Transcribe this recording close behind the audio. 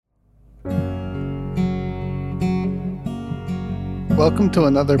Welcome to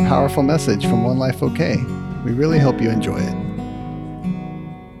another powerful message from One Life OK. We really hope you enjoy it.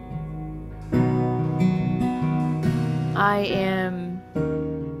 I am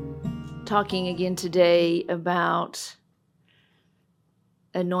talking again today about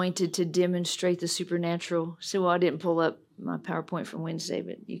anointed to demonstrate the supernatural. So I didn't pull up my PowerPoint from Wednesday,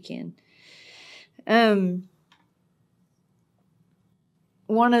 but you can.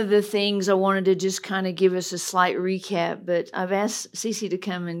 One of the things I wanted to just kind of give us a slight recap, but I've asked Cece to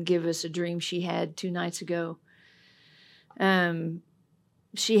come and give us a dream she had 2 nights ago.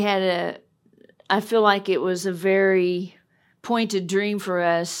 She had I feel like it was a very pointed dream for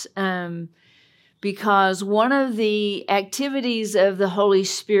us because one of the activities of the Holy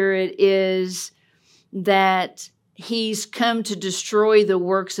Spirit is that He's come to destroy the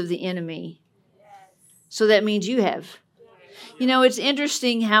works of the enemy. So that means you have. You know, it's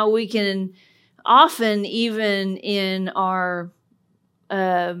interesting how we can often, even in our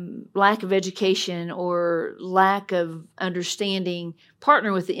lack of education or lack of understanding,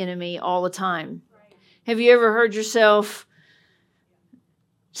 partner with the enemy all the time. Right. Have you ever heard yourself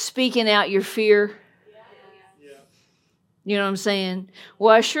speaking out your fear? Yeah. You know what I'm saying?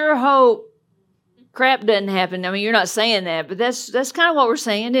 Well, I sure hope crap doesn't happen. I mean, you're not saying that, but that's kind of what we're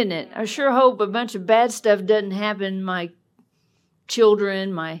saying, isn't it? I sure hope a bunch of bad stuff doesn't happen. My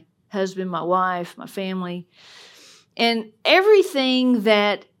children, my husband, my wife, my family. And everything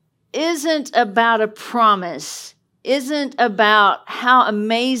that isn't about a promise, isn't about how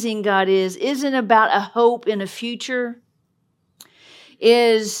amazing God is, isn't about a hope in a future,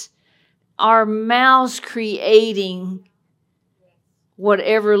 is our mouths creating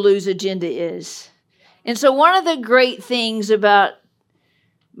whatever Lou's agenda is. And so one of the great things about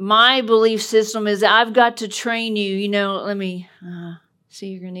my belief system is that I've got to train you. You know, let me see,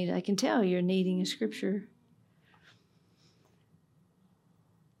 you're going to need, I can tell you're needing a scripture.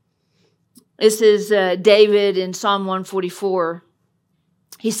 This is David in Psalm 144.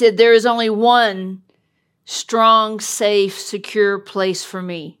 He said, "There is only one strong, safe, secure place for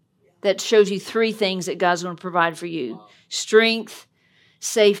me." That shows you 3 things that God's going to provide for you. Strength,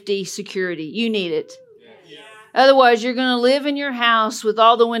 safety, security. You need it. Otherwise, you're going to live in your house with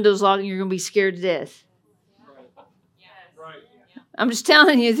all the windows locked and you're going to be scared to death. I'm just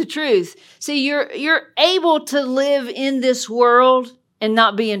telling you the truth. See, you're able to live in this world and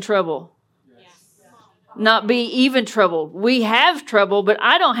not be in trouble. Not be even troubled. We have trouble, but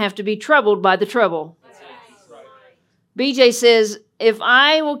I don't have to be troubled by the trouble. BJ says, if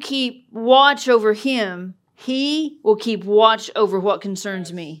I will keep watch over him, he will keep watch over what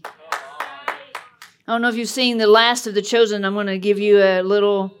concerns me. I don't know if you've seen The Last of the Chosen. I'm going to give you a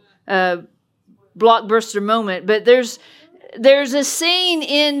little blockbuster moment, but there's a scene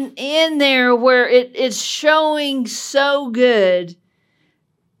in there where it's showing so good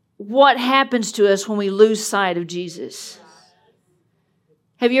what happens to us when we lose sight of Jesus.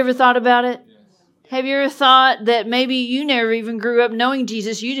 Have you ever thought about it? Have you ever thought that maybe you never even grew up knowing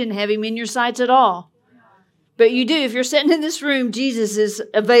Jesus? You didn't have him in your sights at all. But you do. If you're sitting in this room, Jesus is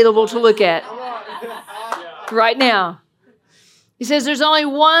available to look at right now. He says, there's only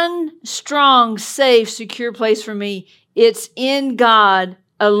one strong, safe, secure place for me. It's in God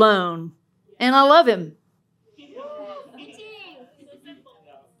alone. And I love him.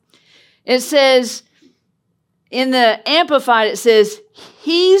 It says, in the Amplified, it says,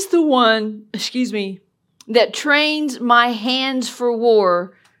 he's the one, that trains my hands for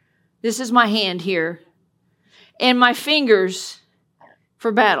war. This is my hand here. And my fingers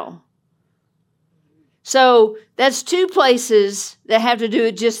for battle. So that's 2 places that have to do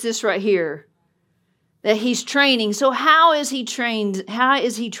with just this right here. That he's training. So how is he trained? How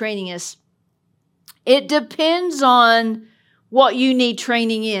is he training us? It depends on what you need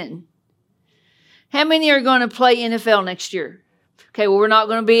training in. How many are going to play NFL next year? Okay, well, we're not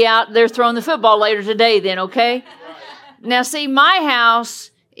going to be out there throwing the football later today then, okay? Now, see, my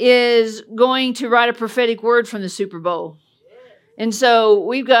house is going to write a prophetic word from the Super Bowl. And so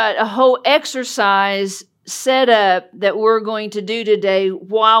we've got a whole exercise set up that we're going to do today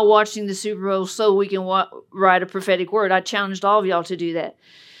while watching the Super Bowl so we can write a prophetic word. I challenged all of y'all to do that.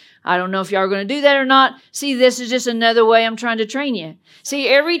 I don't know if y'all are going to do that or not. See, this is just another way I'm trying to train you. See,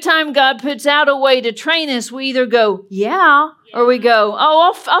 every time God puts out a way to train us, we either go, yeah, or we go,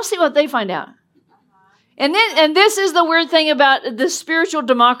 oh, I'll see what they find out. And this is the weird thing about the spiritual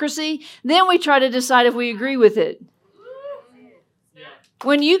democracy. Then we try to decide if we agree with it.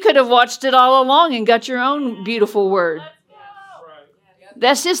 When you could have watched it all along and got your own beautiful word.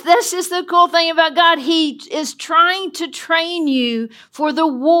 That's just the cool thing about God. He is trying to train you for the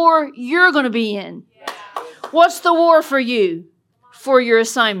war you're going to be in. What's the war for you? for your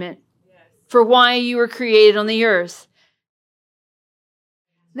assignment, for why you were created on the earth.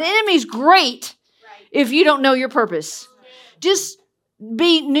 The enemy's great if you don't know your purpose. Just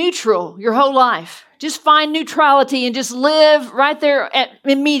be neutral your whole life. Just find neutrality and just live right there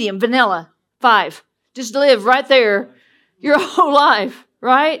in medium, vanilla, 5. Just live right there your whole life,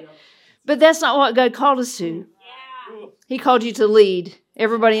 right? But that's not what God called us to. He called you to lead.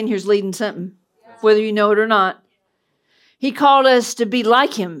 Everybody in here is leading something, whether you know it or not. He called us to be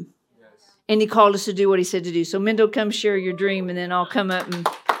like him, and he called us to do what he said to do. So, Mendo, come share your dream, and then I'll come up and...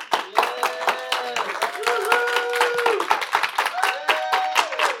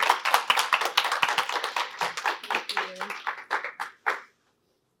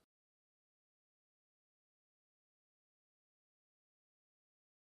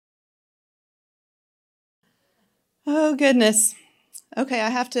 Oh, goodness. Okay, I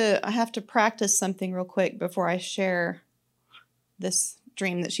have to practice something real quick before I share this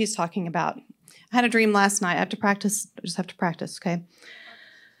dream that she's talking about. I had a dream last night. I just have to practice, okay?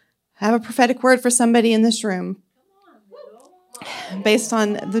 I have a prophetic word for somebody in this room. Based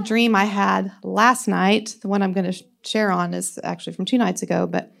on the dream I had last night, the one I'm going to share on is actually from 2 nights ago,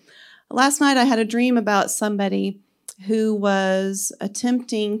 but last night I had a dream about somebody who was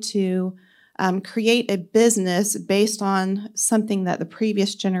attempting to create a business based on something that the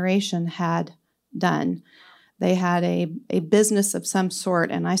previous generation had done. They had a business of some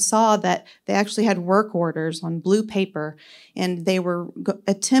sort, and I saw that they actually had work orders on blue paper, and they were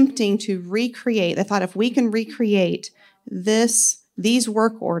attempting to recreate. They thought, if we can recreate these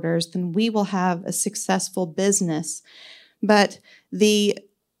work orders, then we will have a successful business. But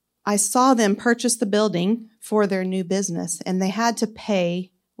I saw them purchase the building for their new business, and they had to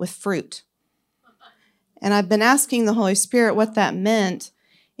pay with fruit. And I've been asking the Holy Spirit what that meant,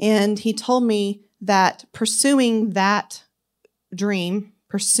 and he told me that pursuing that dream,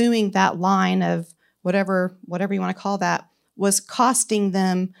 pursuing that line of whatever you want to call that, was costing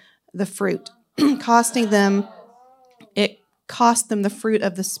them the fruit. It cost them the fruit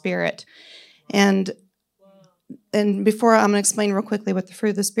of the Spirit. And before, I'm going to explain real quickly what the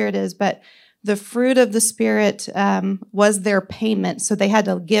fruit of the Spirit is, but the fruit of the Spirit was their payment, so they had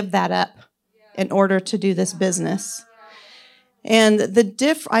to give that up in order to do this business. And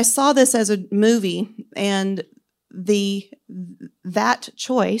I saw this as a movie, and that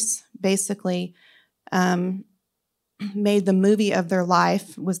choice basically made the movie of their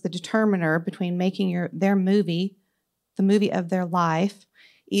life, was the determiner between making their movie, the movie of their life,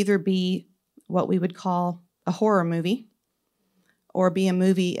 either be what we would call a horror movie or be a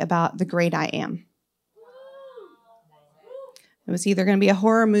movie about the great I am. It was either going to be a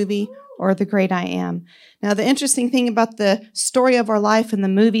horror movie or the great I am. Now, the interesting thing about the story of our life and the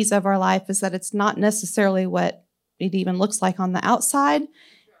movies of our life is that it's not necessarily what it even looks like on the outside,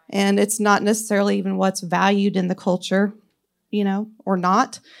 and it's not necessarily even what's valued in the culture, or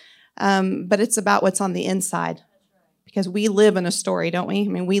not, but it's about what's on the inside, because we live in a story, don't we? I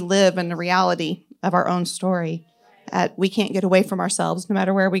mean, we live in the reality of our own story. We can't get away from ourselves no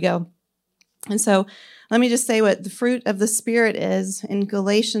matter where we go. And so let me just say what the fruit of the Spirit is. In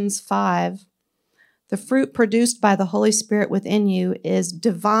Galatians 5, the fruit produced by the Holy Spirit within you is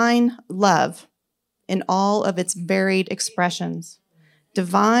divine love in all of its varied expressions.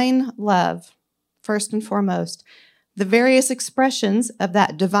 Divine love, first and foremost. The various expressions of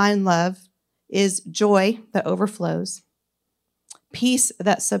that divine love is joy that overflows, peace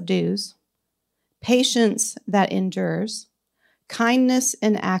that subdues, patience that endures, kindness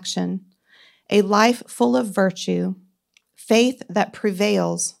in action, a life full of virtue, faith that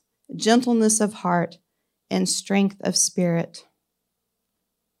prevails, gentleness of heart, and strength of spirit.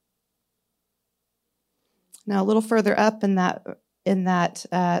 Now, a little further up in that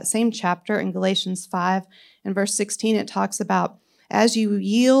same chapter, in Galatians 5, in verse 16, it talks about, as you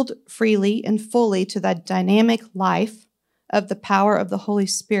yield freely and fully to the dynamic life of the power of the Holy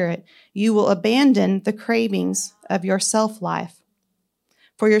Spirit, you will abandon the cravings of your self-life.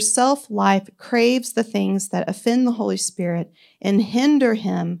 For your self-life craves the things that offend the Holy Spirit and hinder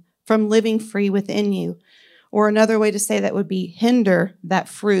him from living free within you. Or another way to say that would be hinder that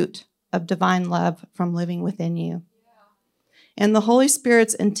fruit of divine love from living within you. And the Holy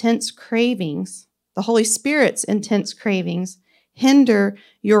Spirit's intense cravings hinder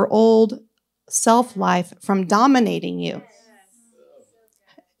your old self-life from dominating you.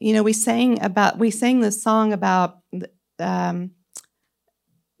 We sang this song about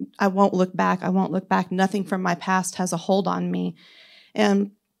I won't look back. Nothing from my past has a hold on me.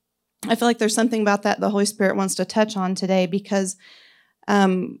 And I feel like there's something about that the Holy Spirit wants to touch on today, because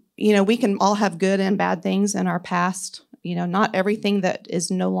we can all have good and bad things in our past, not everything that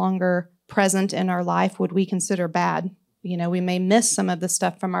is no longer present in our life would we consider bad. We may miss some of the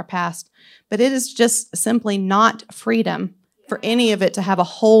stuff from our past, but it is just simply not freedom for any of it to have a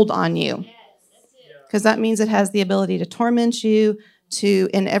hold on you, because that means it has the ability to torment you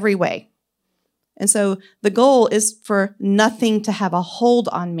in every way. And so the goal is for nothing to have a hold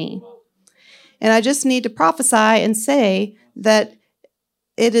on me. And I just need to prophesy and say that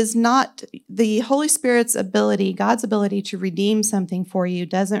it is not the Holy Spirit's ability, God's ability to redeem something for you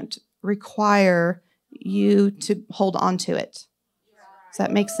doesn't require you to hold on to it. Does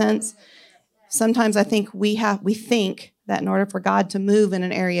that make sense? Sometimes I think we think that in order for God to move in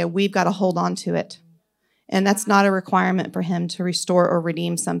an area, we've got to hold on to it. And that's not a requirement for him to restore or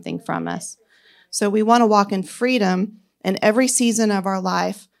redeem something from us. So we want to walk in freedom in every season of our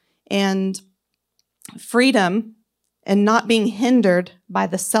life, and freedom and not being hindered by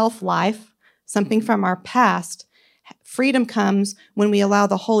the self-life, something from our past. Freedom comes when we allow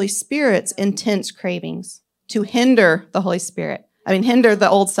the Holy Spirit's intense cravings to hinder the Holy Spirit. Hinder the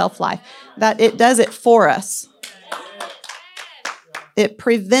old self-life. That it does it for us. It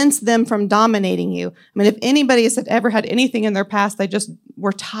prevents them from dominating you. If anybody has ever had anything in their past they just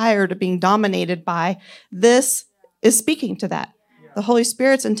were tired of being dominated by, this is speaking to that. The Holy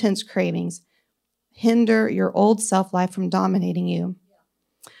Spirit's intense cravings hinder your old self-life from dominating you.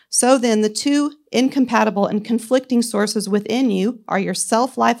 So then, the two incompatible and conflicting sources within you are your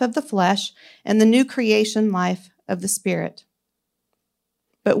self-life of the flesh and the new creation life of the Spirit.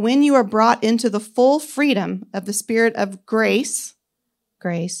 But when you are brought into the full freedom of the Spirit of grace,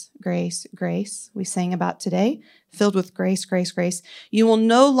 grace, grace, grace, we sang about today, filled with grace, grace, grace, you will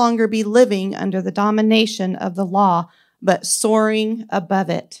no longer be living under the domination of the law, but soaring above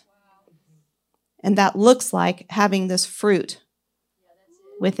it. And that looks like having this fruit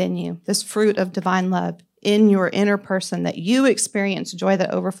within you, this fruit of divine love in your inner person, that you experience joy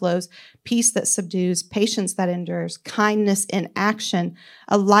that overflows, peace that subdues, patience that endures, kindness in action,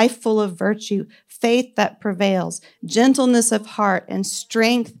 a life full of virtue, faith that prevails, gentleness of heart, and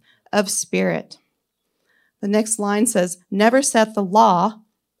strength of spirit. The next line says, never set the law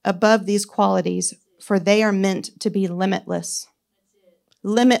above these qualities, for they are meant to be limitless.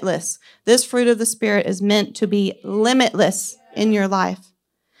 Limitless. This fruit of the Spirit is meant to be limitless in your life.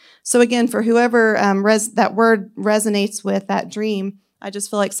 So again, for whoever that word resonates with, that dream, I just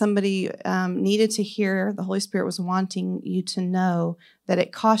feel like somebody needed to hear, the Holy Spirit was wanting you to know that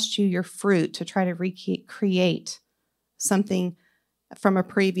it cost you your fruit to try to recreate something from a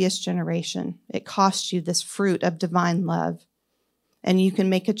previous generation. It cost you this fruit of divine love. And you can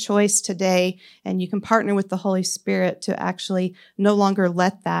make a choice today, and you can partner with the Holy Spirit to actually no longer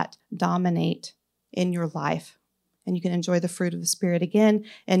let that dominate in your life. And you can enjoy the fruit of the Spirit again.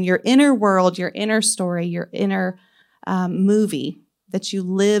 And your inner world, your inner story, your inner movie that you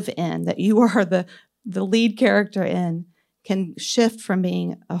live in, that you are the lead character in, can shift from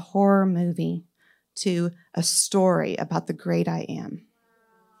being a horror movie to a story about the great I am.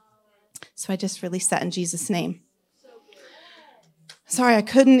 So I just released that in Jesus' name. Sorry, I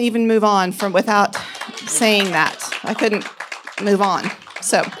couldn't even move on without saying that. I couldn't move on.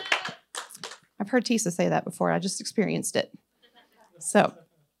 So I've heard Tisa say that before. I just experienced it. So,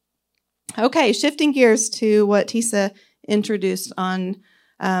 okay, shifting gears to what Tisa introduced on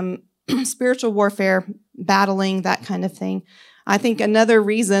spiritual warfare, battling, that kind of thing. I think another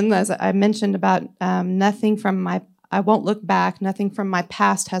reason, as I mentioned about I won't look back, nothing from my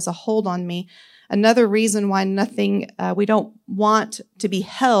past has a hold on me. Another reason why we don't want to be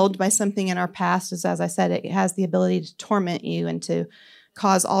held by something in our past is, as I said, it has the ability to torment you and to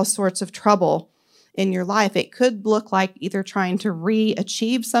cause all sorts of trouble in your life. It could look like either trying to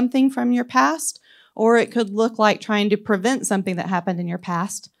re-achieve something from your past, or it could look like trying to prevent something that happened in your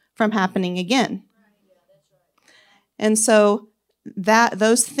past from happening again. And so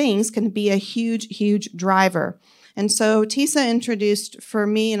those things can be a huge, huge driver. And so Tisa introduced for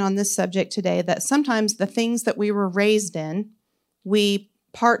me and on this subject today that sometimes the things that we were raised in, we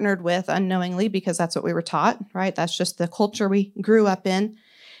partnered with unknowingly because that's what we were taught, right? That's just the culture we grew up in.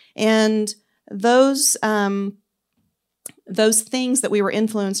 And those things that we were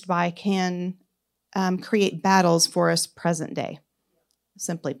influenced by can create battles for us present day.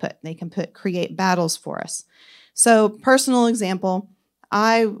 Simply put, they can create battles for us. So personal example,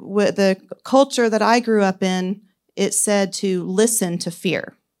 the culture that I grew up in, it said to listen to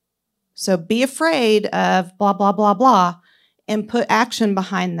fear. So be afraid of blah, blah, blah, blah, and put action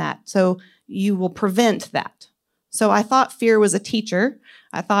behind that. So you will prevent that. So I thought fear was a teacher.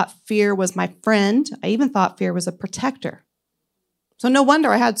 I thought fear was my friend. I even thought fear was a protector. So no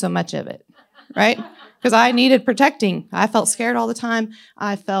wonder I had so much of it, right? because I needed protecting. I felt scared all the time.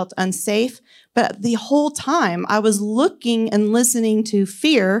 I felt unsafe. But the whole time I was looking and listening to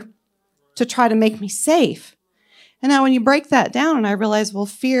fear to try to make me safe. And now when you break that down and I realized, well,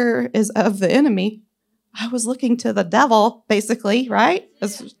 fear is of the enemy, I was looking to the devil, basically, right?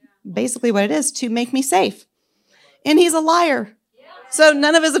 That's basically what it is, to make me safe. And he's a liar. So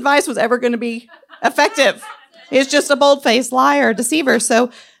none of his advice was ever going to be effective. He's just a bold-faced liar, deceiver.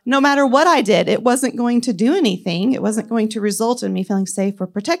 So no matter what I did, it wasn't going to do anything. It wasn't going to result in me feeling safe or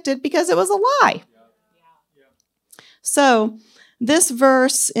protected because it was a lie. So this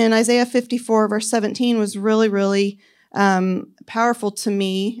verse in Isaiah 54, verse 17 was really, really powerful to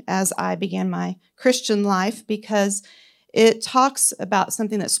me as I began my Christian life because it talks about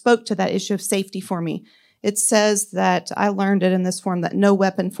something that spoke to that issue of safety for me. It says that I learned it in this form, that no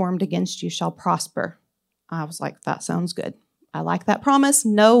weapon formed against you shall prosper. I was like, that sounds good. I like that promise.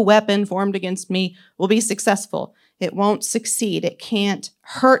 No weapon formed against me will be successful. It won't succeed. It can't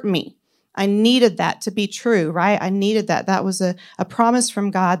hurt me. I needed that to be true, right? I needed that. That was a promise from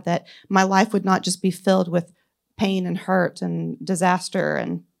God that my life would not just be filled with pain and hurt and disaster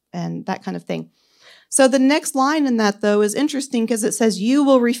and that kind of thing. So the next line in that, though, is interesting because it says, you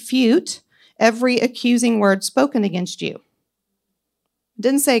will refute every accusing word spoken against you. It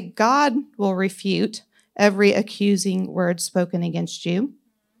didn't say God will refute every accusing word spoken against you.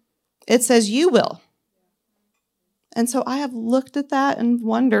 It says you will. And so I have looked at that and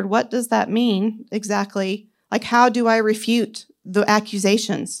wondered, what does that mean exactly? Like, how do I refute the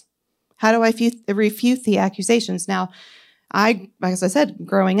accusations? How do I refute the accusations? Now, as I said,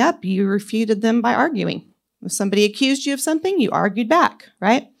 growing up, you refuted them by arguing. If somebody accused you of something, you argued back,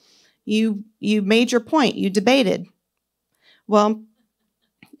 right? You made your point. You debated. Well,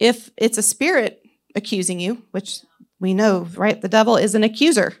 if it's a spirit accusing you, which we know, right? The devil is an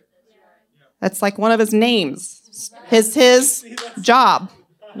accuser. That's like one of his names, his job,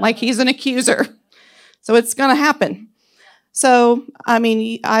 like he's an accuser. So it's going to happen. So, I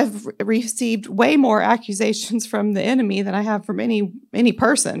mean, I've received way more accusations from the enemy than I have from any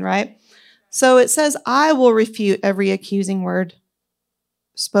person, right? So it says, I will refute every accusing word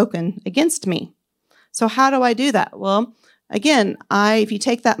spoken against me. So how do I do that? Well, again, if you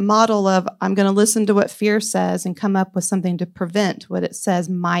take that model of I'm going to listen to what fear says and come up with something to prevent what it says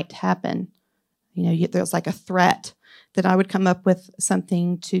might happen. You know, there's like a threat, that I would come up with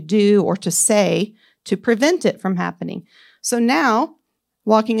something to do or to say to prevent it from happening. So now,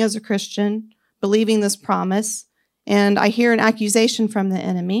 walking as a Christian, believing this promise, and I hear an accusation from the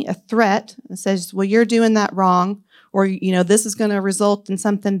enemy, a threat that says, well, you're doing that wrong, or, you know, this is going to result in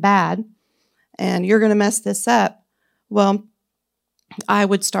something bad, and you're going to mess this up. Well, I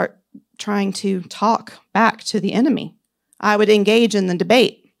would start trying to talk back to the enemy. I would engage in the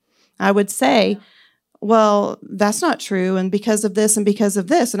debate. I would say, well, that's not true, and because of this and because of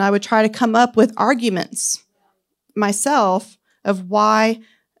this, and I would try to come up with arguments myself of why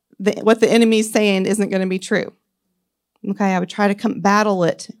what the enemy's saying isn't going to be true. Okay, I would try to battle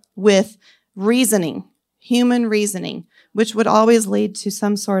it with reasoning, human reasoning, which would always lead to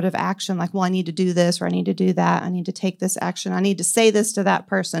some sort of action like, well, I need to do this, or I need to do that. I need to take this action. I need to say this to that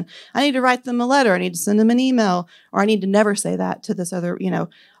person. I need to write them a letter. I need to send them an email, or I need to never say that to this other,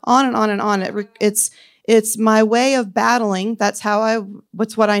 on and on and on. It's my way of battling. That's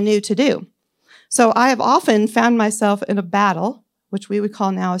what I knew to do. So I have often found myself in a battle, which we would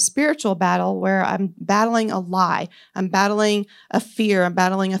call now a spiritual battle, where I'm battling a lie. I'm battling a fear. I'm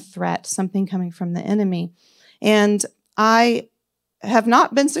battling a threat, something coming from the enemy. And I have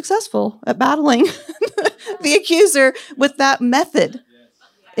not been successful at battling the accuser with that method.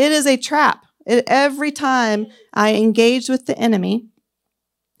 It is a trap. Every time I engage with the enemy,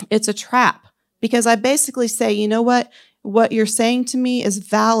 it's a trap, because I basically say, you know what? What you're saying to me is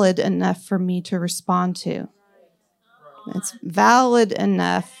valid enough for me to respond to. It's valid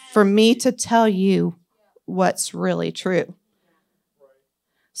enough for me to tell you what's really true.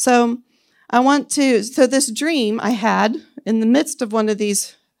 So this dream I had in the midst of one of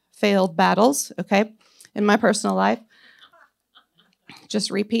these failed battles, okay, in my personal life,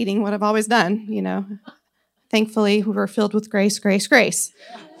 just repeating what I've always done, Thankfully, we were filled with grace, grace, grace.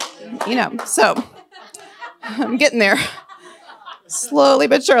 So I'm getting there. Slowly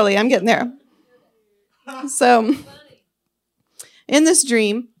but surely, I'm getting there. So in this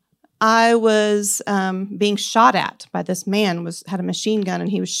dream, I was being shot at by this man, had a machine gun, and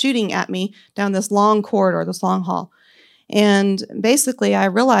he was shooting at me down this long corridor, this long hall. And basically, I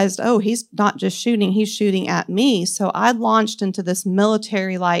realized, oh, he's not just shooting, he's shooting at me. So I launched into this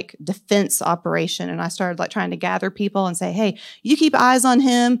military-like defense operation, and I started trying to gather people and say, hey, you keep eyes on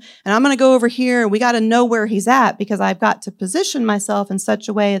him, and I'm going to go over here, and we got to know where he's at, because I've got to position myself in such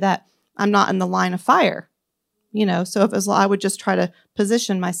a way that I'm not in the line of fire. So if it was, I would just try to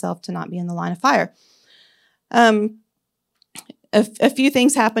position myself to not be in the line of fire. A few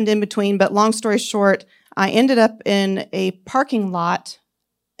things happened in between, but long story short, I ended up in a parking lot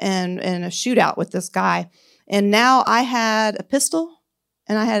and in a shootout with this guy. And now I had a pistol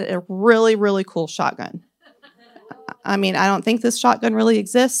and I had a really, really cool shotgun. I mean, I don't think this shotgun really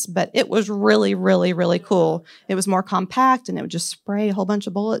exists, but it was really, really, really cool. It was more compact and it would just spray a whole bunch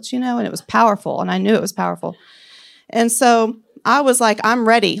of bullets, and it was powerful. And I knew it was powerful. And so I was like, I'm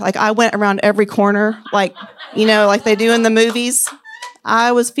ready. I went around every corner, like they do in the movies.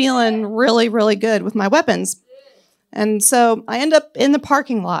 I was feeling really, really good with my weapons. And so I end up in the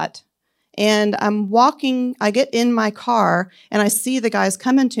parking lot, and I'm walking. I get in my car, and I see the guys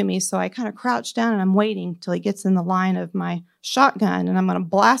coming to me, so I kind of crouch down, and I'm waiting till he gets in the line of my shotgun, and I'm going to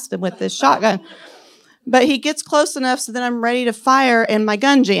blast him with this shotgun. But he gets close enough so that I'm ready to fire, and my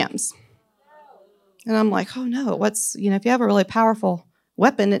gun jams. And I'm like, oh, no, if you have a really powerful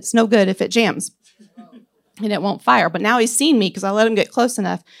weapon, it's no good if it jams. And it won't fire. But now he's seen me because I let him get close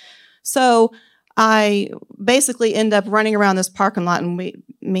enough. So I basically end up running around this parking lot, and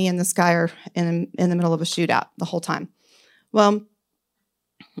me and this guy are in the middle of a shootout the whole time. Well,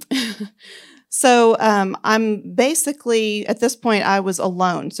 so I'm basically, at this point, I was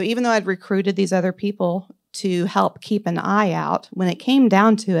alone. So even though I'd recruited these other people to help keep an eye out, when it came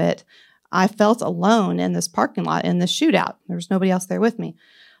down to it, I felt alone in this parking lot in this shootout. There was nobody else there with me.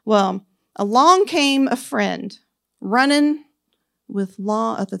 Well, along came a friend running with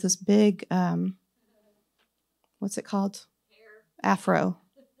this big, what's it called? Afro.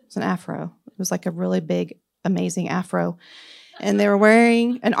 It's an afro. It was like a really big, amazing afro. And they were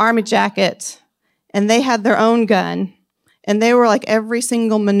wearing an army jacket, and they had their own gun. And they were like, every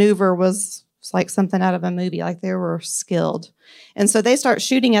single maneuver was like something out of a movie, like they were skilled. And so they start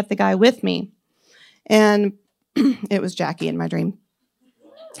shooting at the guy with me. And it was Jackie in my dream.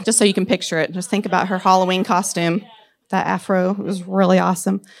 Just so you can picture it. Just think about her Halloween costume. That afro was really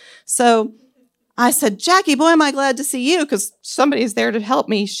awesome. So I said, Jackie, boy, am I glad to see you, because somebody's there to help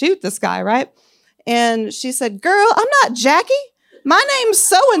me shoot this guy, right? And she said, girl, I'm not Jackie. My name's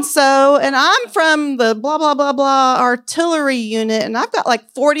so-and-so, and I'm from the blah, blah, blah, blah artillery unit, and I've got like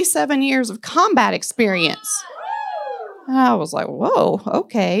 47 years of combat experience. And I was like, whoa,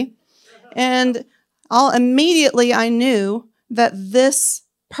 okay. And immediately I knew that this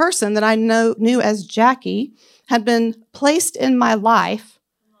person that I knew as Jackie had been placed in my life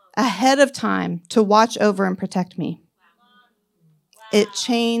ahead of time to watch over and protect me. It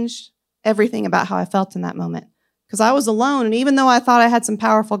changed everything about how I felt in that moment, because I was alone, and even though I thought I had some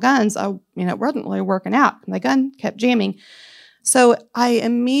powerful guns, it wasn't really working out. My gun kept jamming. So I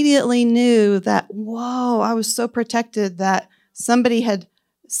immediately knew that, whoa, I was so protected that somebody had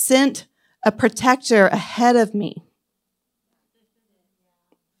sent a protector ahead of me.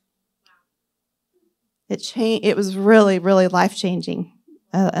 It was really, really life-changing,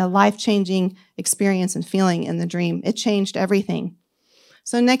 a life-changing experience and feeling in the dream. It changed everything.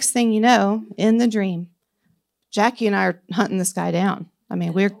 So next thing you know, in the dream, Jackie and I are hunting this guy down. I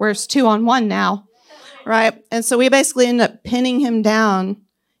mean, we're 2-on-1 now, right? And so we basically end up pinning him down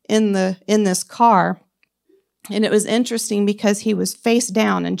in this car. And it was interesting because he was face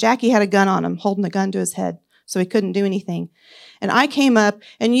down, and Jackie had a gun on him, holding a gun to his head, so he couldn't do anything. And I came up,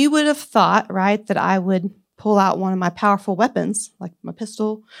 and you would have thought, right, that I would pull out one of my powerful weapons, like my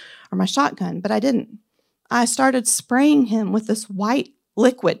pistol or my shotgun, but I didn't. I started spraying him with this white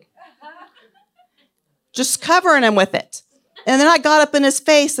liquid, just covering him with it. And then I got up in his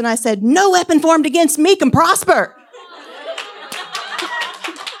face, and I said, no weapon formed against me can prosper.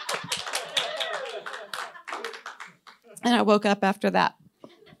 And I woke up after that.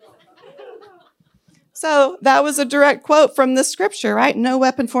 So that was a direct quote from the scripture, right? No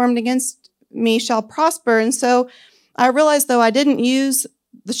weapon formed against me shall prosper. And so I realized, though, I didn't use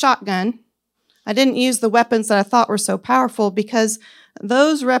the shotgun. I didn't use the weapons that I thought were so powerful, because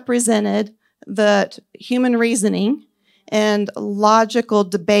those represented the human reasoning and logical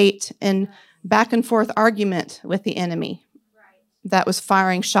debate and back and forth argument with the enemy that was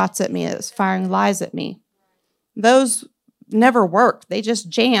firing shots at me, that was firing lies at me. Those never work. They just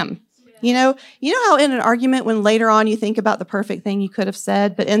jam. You know how in an argument, when later on you think about the perfect thing you could have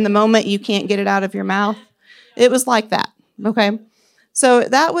said, but in the moment you can't get it out of your mouth? It was like that, okay? So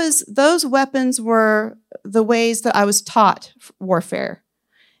those weapons were the ways that I was taught warfare.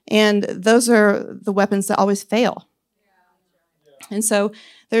 And those are the weapons that always fail. And so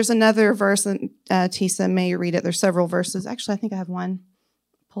there's another verse, and Tisa may read it. There's several verses. Actually, I think I have one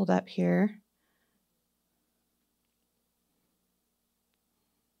pulled up here.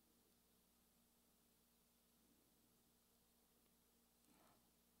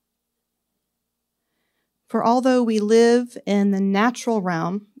 For although we live in the natural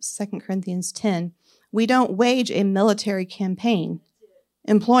realm, 2 Corinthians 10, we don't wage a military campaign,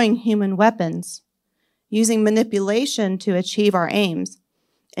 employing human weapons, using manipulation to achieve our aims.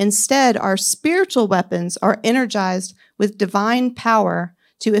 Instead, our spiritual weapons are energized with divine power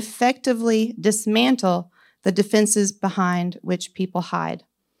to effectively dismantle the defenses behind which people hide.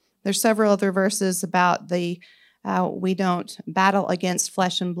 There's several other verses about we don't battle against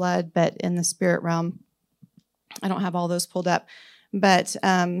flesh and blood, but in the spirit realm. I don't have all those pulled up, but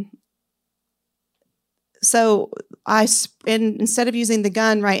so instead of using the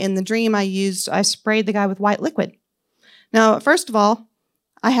gun right in the dream, I sprayed the guy with white liquid. Now, first of all,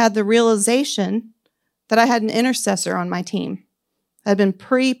 I had the realization that I had an intercessor on my team. I had been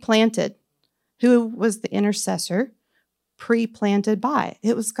pre-planted. Who was the intercessor? Pre-planted by.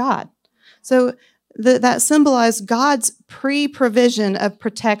 It was God. So that symbolized God's pre-provision of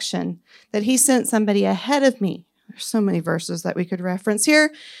protection, that he sent somebody ahead of me. There's so many verses that we could reference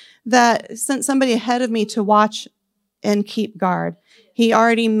here that sent somebody ahead of me to watch and keep guard. He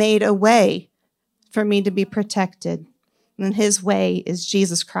already made a way for me to be protected. And his way is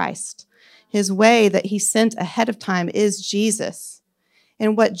Jesus Christ. His way that he sent ahead of time is Jesus.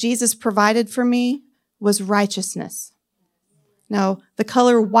 And what Jesus provided for me was righteousness. Now, the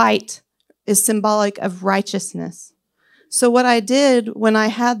color white is symbolic of righteousness. So what I did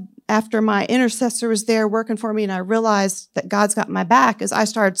after my intercessor was there working for me and I realized that God's got my back, is I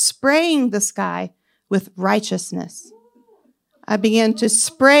started spraying this guy with righteousness. I began to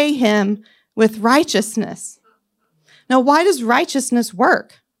spray him with righteousness. Now, why does righteousness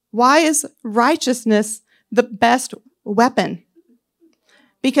work? Why is righteousness the best weapon?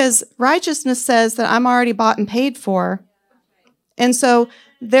 Because righteousness says that I'm already bought and paid for. And so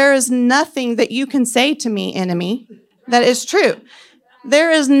there is nothing that you can say to me, enemy, that is true.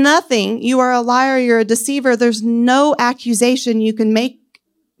 There is nothing. You are a liar. You're a deceiver. There's no accusation you can make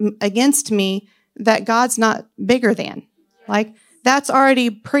against me that God's not bigger than. Like, that's already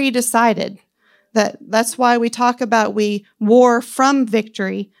pre-decided. That's why we talk about we war from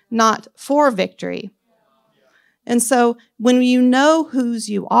victory, not for victory. And so when you know whose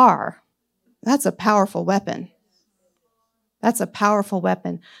you are, that's a powerful weapon. That's a powerful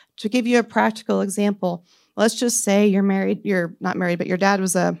weapon. To give you a practical example, let's just say you're not married, but your dad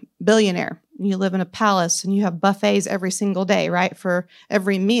was a billionaire. And you live in a palace and you have buffets every single day, right, for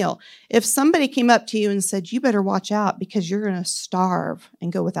every meal. If somebody came up to you and said, you better watch out because you're going to starve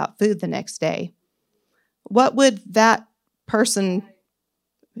and go without food the next day, what would that person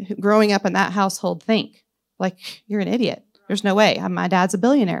growing up in that household think? Like, you're an idiot. There's no way. My dad's a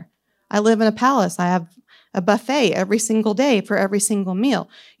billionaire. I live in a palace. I have a buffet every single day for every single meal.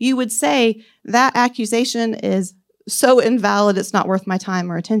 You would say that accusation is so invalid, it's not worth my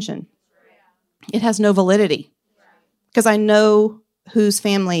time or attention. It has no validity because I know whose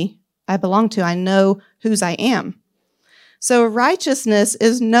family I belong to. I know whose I am. So righteousness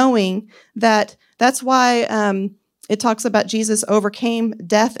is knowing that. That's why it talks about Jesus overcame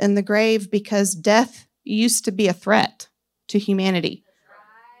death in the grave, because death used to be a threat to humanity.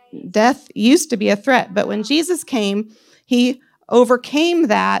 Death used to be a threat, but when Jesus came, he overcame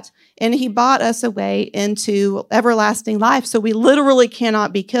that and he bought us a way into everlasting life. So we literally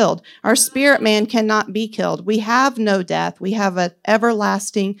cannot be killed. Our spirit man cannot be killed. We have no death. We have an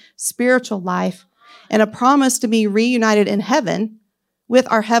everlasting spiritual life and a promise to be reunited in heaven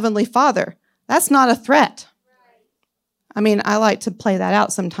with our heavenly Father. That's not a threat. I mean, I like to play that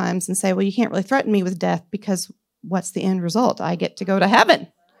out sometimes and say, well, you can't really threaten me with death because what's the end result? I get to go to heaven,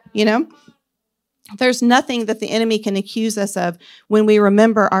 you know? There's nothing that the enemy can accuse us of when we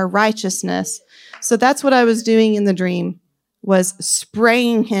remember our righteousness. So that's what I was doing in the dream, was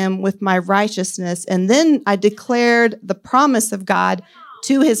spraying him with my righteousness. And then I declared the promise of God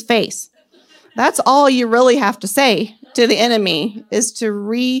to his face. That's all you really have to say to the enemy, is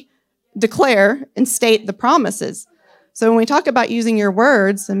to declare and state the promises. So when we talk about using your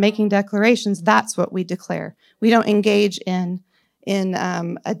words and making declarations, that's what we declare. We don't engage in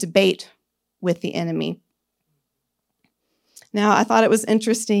a debate with the enemy. Now, I thought it was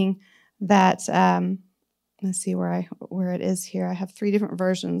interesting that, let's see where it is here. I have 3 different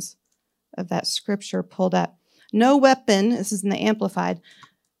versions of that scripture pulled up. No weapon, this is in the Amplified,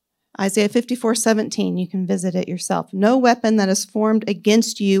 Isaiah 54:17, you can visit it yourself. No weapon that is formed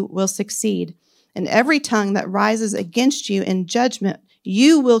against you will succeed, and every tongue that rises against you in judgment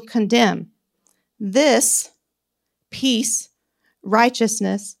you will condemn. This peace,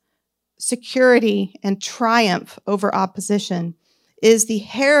 righteousness, security, and triumph over opposition is the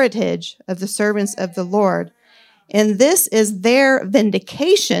heritage of the servants of the Lord, and this is their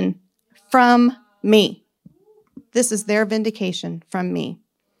vindication from me. This is their vindication from me.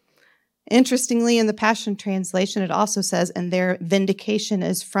 Interestingly, in the Passion Translation, it also says, and their vindication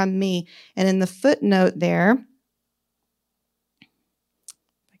is from me. And in the footnote there, if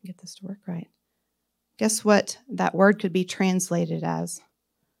I can get this to work right, guess what that word could be translated as?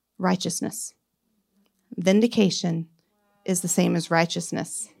 Righteousness. Vindication is the same as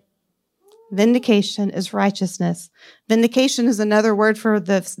righteousness. Vindication is righteousness. Vindication is another word for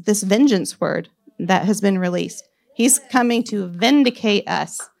this vengeance word that has been released. He's coming to vindicate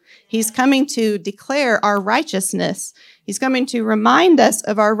us. He's coming to declare our righteousness. He's coming to remind us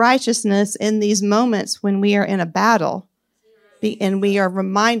of our righteousness in these moments when we are in a battle. And we are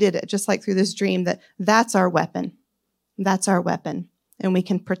reminded, just like through this dream, that that's our weapon. That's our weapon. And we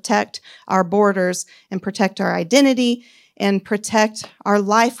can protect our borders and protect our identity and protect our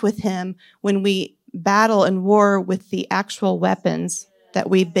life with him when we battle and war with the actual weapons that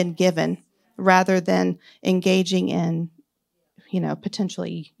we've been given, rather than engaging in,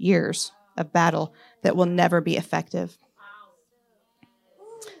 potentially years of battle that will never be effective.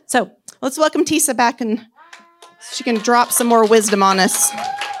 So let's welcome Tisa back, and she can drop some more wisdom on us.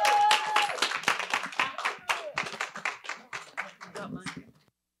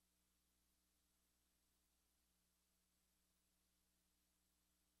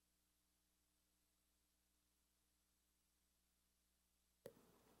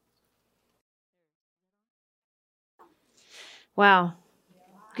 Wow.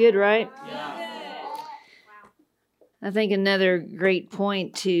 Good, right? Yeah. I think another great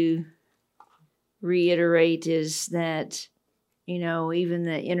point to reiterate is that, even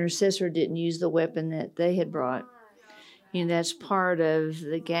the intercessor didn't use the weapon that they had brought. That's part of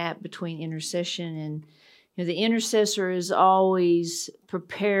the gap between intercession and, the intercessor is always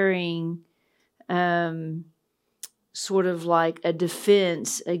preparing sort of like a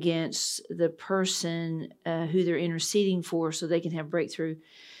defense against the person who they're interceding for, so they can have breakthrough.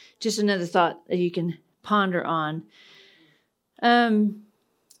 Just another thought that you can ponder on.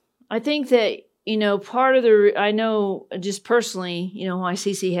 I think that, part of I know just personally, why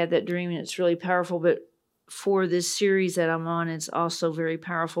Cece had that dream, and it's really powerful, but for this series that I'm on, it's also very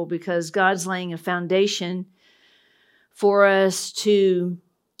powerful because God's laying a foundation for us to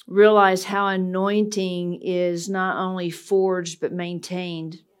realize how anointing is not only forged but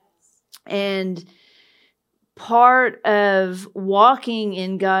maintained. And part of walking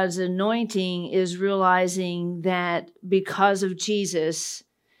in God's anointing is realizing that because of Jesus,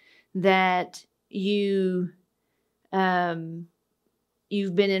 that you've been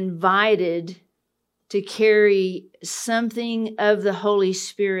invited to carry something of the Holy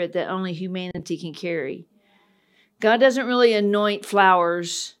Spirit that only humanity can carry. God doesn't really anoint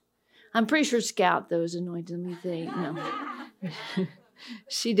flowers. I'm pretty sure Scout, though, is anointed. Let me think. No.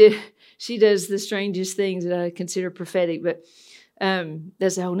 She does the strangest things that I consider prophetic, but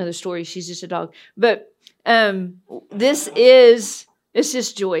that's a whole nother story. She's just a dog. But it's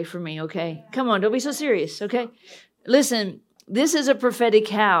just joy for me, okay? Come on, don't be so serious, okay? Listen, this is a prophetic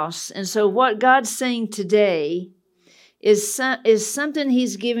house, and so what God's saying today is something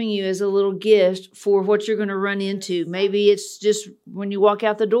he's giving you as a little gift for what you're going to run into. Maybe it's just when you walk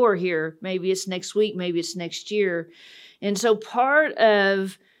out the door here. Maybe it's next week. Maybe it's next year. And so part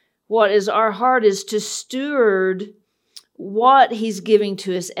of what is our heart is to steward what he's giving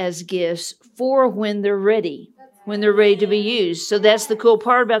to us as gifts for when they're ready to be used. So that's the cool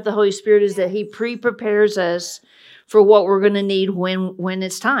part about the Holy Spirit, is that he pre-prepares us for what we're going to need when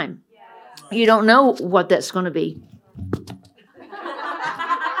it's time. You don't know what that's going to be.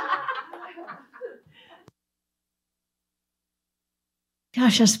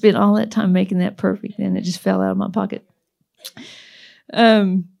 Gosh, I spent all that time making that perfect, and it just fell out of my pocket.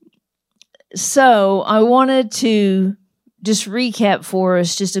 So I wanted to just recap for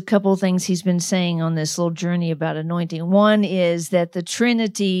us just a couple of things he's been saying on this little journey about anointing. One is that the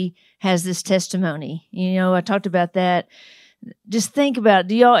Trinity has this testimony. I talked about that. Just think about it.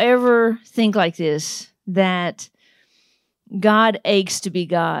 Do y'all ever think like this, that God aches to be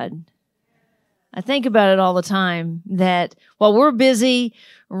God? I think about it all the time, that while we're busy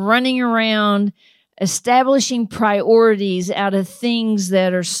running around establishing priorities out of things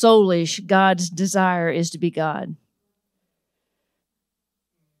that are soulish, God's desire is to be God.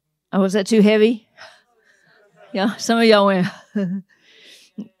 Oh, was that too heavy? Yeah, some of y'all went.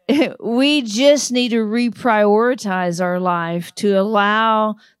 We just need to reprioritize our life to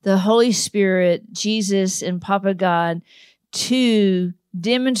allow the Holy Spirit, Jesus, and Papa God to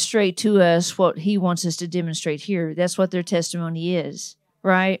demonstrate to us what he wants us to demonstrate here. That's what their testimony is,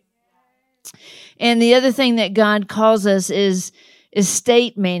 right? And the other thing that God calls us is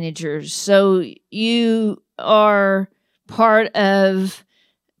estate managers. So you are part of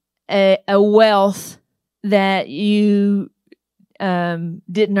a wealth that you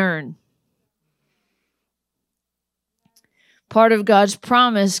didn't earn. Part of God's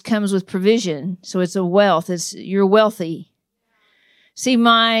promise comes with provision. So it's a wealth. You're wealthy. See,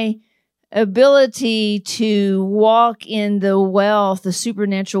 my ability to walk in the wealth, the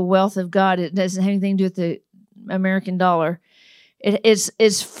supernatural wealth of God, it doesn't have anything to do with the American dollar.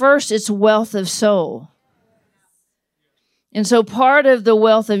 It's first, it's wealth of soul. And so part of the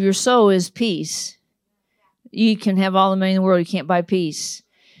wealth of your soul is peace. You can have all the money in the world, you can't buy peace.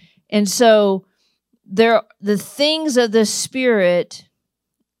 And so the things of the Spirit,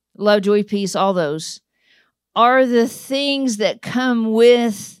 love, joy, peace, all those, are the things that come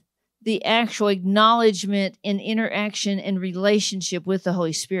with the actual acknowledgement and interaction and relationship with the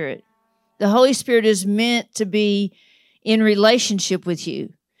Holy Spirit. The Holy Spirit is meant to be in relationship with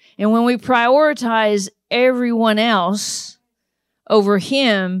you. And when we prioritize everyone else over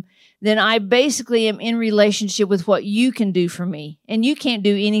him, then I basically am in relationship with what you can do for me. And you can't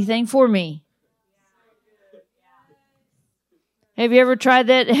do anything for me. Have you ever tried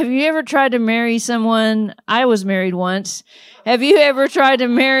that? Have you ever tried to marry someone? I was married once. Have you ever tried to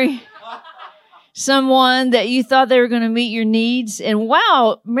marry someone that you thought they were going to meet your needs? And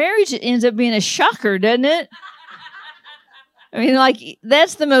wow, marriage ends up being a shocker, doesn't it? I mean, like,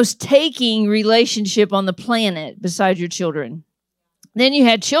 that's the most taking relationship on the planet besides your children. Then you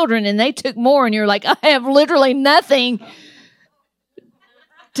had children and they took more and you're like, I have literally nothing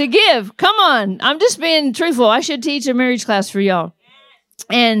to give. Come on. I'm just being truthful. I should teach a marriage class for y'all.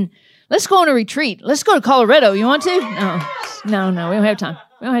 And let's go on a retreat. Let's go to Colorado. You want to? No. We don't have time.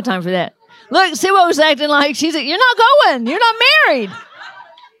 We don't have time for that. Look, see what was acting like. She's like, you're not going. You're not married.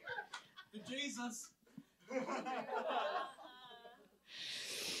 Jesus.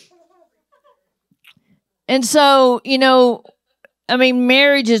 And so,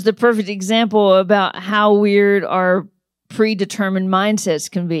 marriage is the perfect example about how weird our predetermined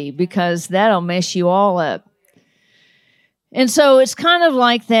mindsets can be, because that'll mess you all up. And so it's kind of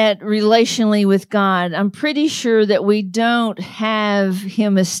like that relationally with God. I'm pretty sure that we don't have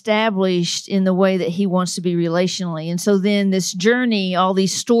him established in the way that he wants to be relationally. And so then this journey, all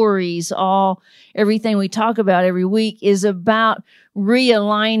these stories, everything we talk about every week is about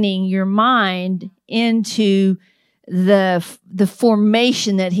realigning your mind into the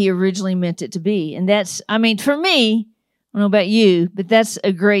formation that he originally meant it to be. And that's, for me, I don't know about you, but that's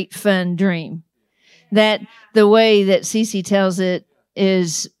a great, fun dream. That the way that Cece tells it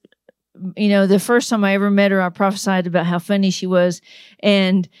is, the first time I ever met her, I prophesied about how funny she was,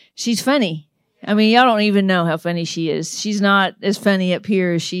 and she's funny. Y'all don't even know how funny she is. She's not as funny up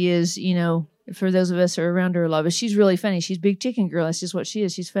here as she is, for those of us who are around her a lot, but she's really funny. She's Big Chicken Girl. That's just what she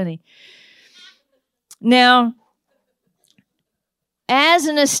is. She's funny. Now, as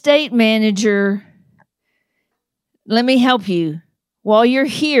an estate manager, let me help you. While you're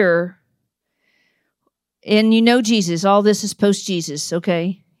here, and you know Jesus, all this is post-Jesus,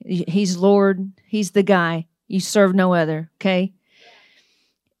 okay? He's Lord. He's the guy. You serve no other, okay?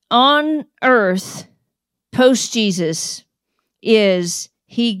 On earth, post-Jesus, is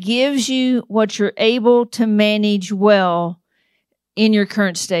he gives you what you're able to manage well in your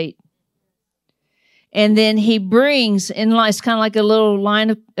current state. And then he brings, in line, it's kind of like a little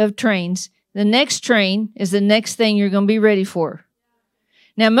line of trains. The next train is the next thing you're going to be ready for.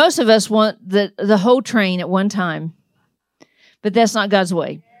 Now, most of us want the whole train at one time, but that's not God's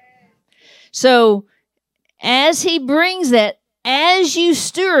way. So as he brings that, as you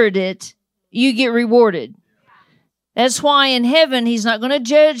steward it, you get rewarded. That's why in heaven, he's not going to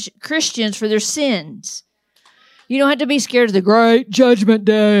judge Christians for their sins. You don't have to be scared of the great judgment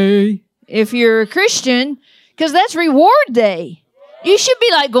day if you're a Christian, because that's reward day. You should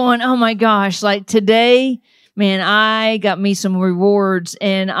be like going, oh my gosh, like today, man, I got me some rewards,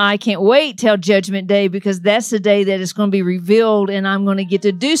 and I can't wait till Judgment Day, because that's the day that it's going to be revealed, and I'm going to get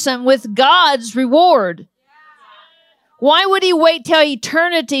to do something with God's reward. Why would he wait till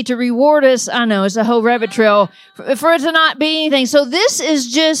eternity to reward us? I know, it's a whole rabbit trail for it to not be anything. So this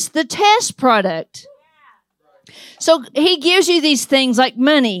is just the test product. So he gives you these things like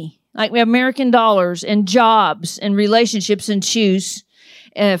money, like American dollars, and jobs, and relationships, and shoes.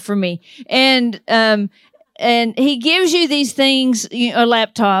 for me. And he gives you these things, a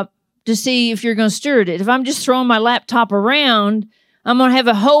laptop, to see if you're going to steward it. If I'm just throwing my laptop around, I'm going to have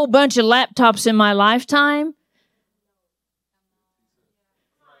a whole bunch of laptops in my lifetime.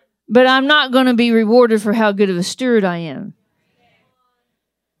 But I'm not going to be rewarded for how good of a steward I am.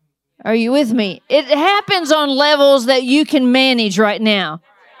 Are you with me? It happens on levels that you can manage right now.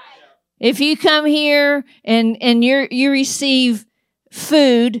 If you come here and you receive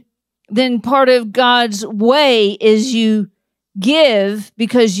food, then part of God's way is you give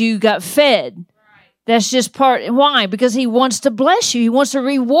because you got fed. That's just part. Why? Because he wants to bless you. He wants to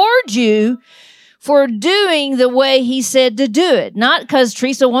reward you for doing the way he said to do it. Not because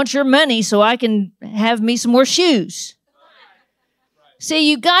Teresa wants your money so I can have me some more shoes.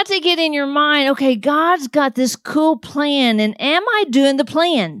 See, you got to get in your mind, okay, God's got this cool plan, and am I doing the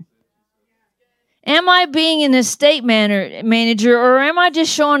plan? Am I being an estate manager, or am I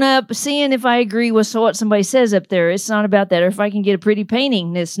just showing up, seeing if I agree with what somebody says up there? It's not about that. Or if I can get a pretty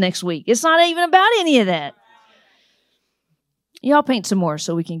painting this next week. It's not even about any of that. Y'all paint some more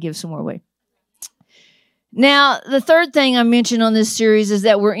so we can give some more away. Now, the third thing I mentioned on this series is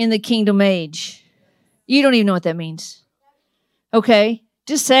that we're in the kingdom age. You don't even know what that means. Okay?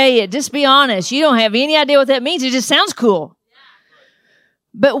 Just say it. Just be honest. You don't have any idea what that means. It just sounds cool.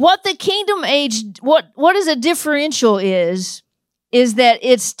 But what the kingdom age, what is a differential is that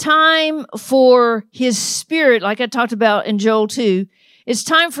it's time for his spirit, like I talked about in Joel 2, it's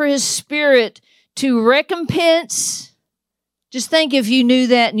time for his spirit to recompense. Just think if you knew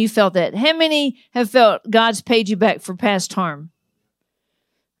that and you felt that. How many have felt God's paid you back for past harm?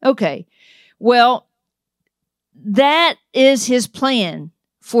 Okay. Well, that is his plan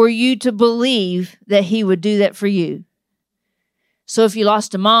for you to believe that he would do that for you. So if you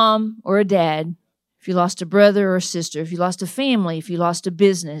lost a mom or a dad, if you lost a brother or a sister, if you lost a family, if you lost a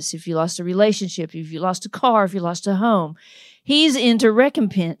business, if you lost a relationship, if you lost a car, if you lost a home, he's into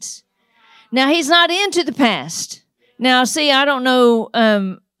recompense. Now, he's not into the past. Now, see, I don't know.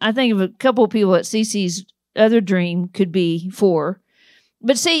 I think of a couple of people that Cece's other dream could be for.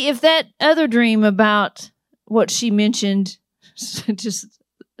 But see, if that other dream about what she mentioned, just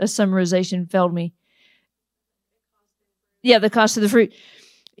a summarization failed me. Yeah, the cost of the fruit.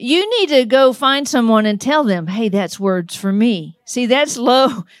 You need to go find someone and tell them, hey, that's words for me. See, that's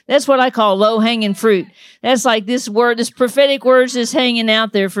low. That's what I call low-hanging fruit. That's like this word, this prophetic words is hanging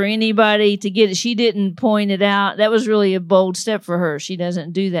out there for anybody to get it. She didn't point it out. That was really a bold step for her. She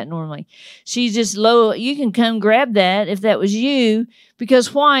doesn't do that normally. She's just low. You can come grab that if that was you.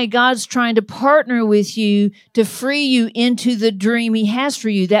 Because why? God's trying to partner with you to free you into the dream he has for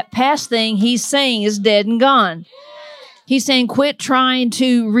you. That past thing he's saying is dead and gone. He's saying, quit trying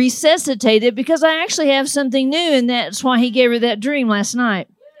to resuscitate it because I actually have something new, and that's why he gave her that dream last night.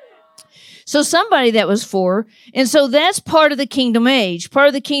 So somebody that was for, and so that's part of the kingdom age. Part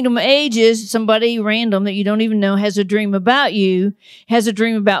of the kingdom age is somebody random that you don't even know has a dream about you, has a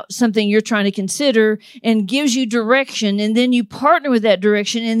dream about something you're trying to consider, and gives you direction, and then you partner with that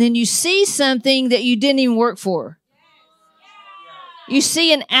direction, and then you see something that you didn't even work for. You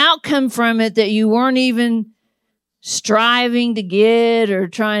see an outcome from it that you weren't even striving to get or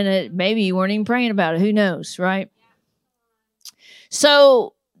trying to, maybe you weren't even praying about it. Who knows, right?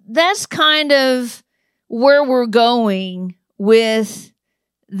 So that's kind of where we're going with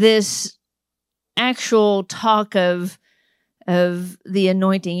this actual talk of the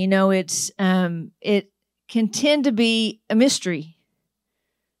anointing. You know, it can tend to be a mystery,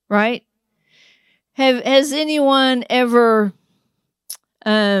 right? Has anyone ever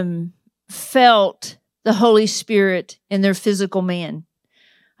felt the Holy Spirit in their physical man?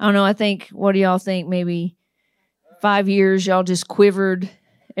 I don't know. I think, what do y'all think? Maybe 5 years, y'all just quivered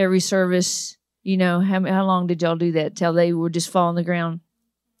every service. You know, how long did y'all do that till they would just fall on the ground?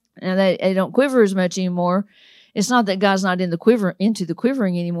 And they don't quiver as much anymore. It's not that God's not into the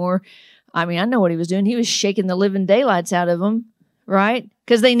quivering anymore. I mean, I know what he was doing. He was shaking the living daylights out of them, right?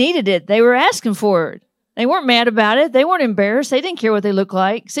 Because they needed it. They were asking for it. They weren't mad about it. They weren't embarrassed. They didn't care what they looked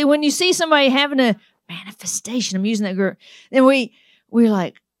like. See, when you see somebody having a manifestation, I'm using that word, then we're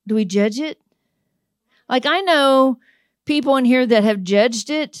like, do we judge it? Like, I know people in here that have judged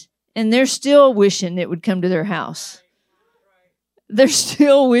it, and they're still wishing it would come to their house. They're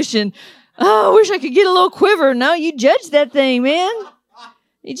still wishing, oh, I wish I could get a little quiver. No, you judged that thing, man.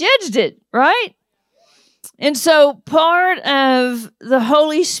 You judged it, right? And so part of the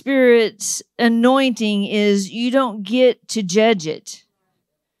Holy Spirit's anointing is you don't get to judge it.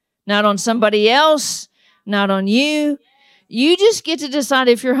 Not on somebody else, not on you. You just get to decide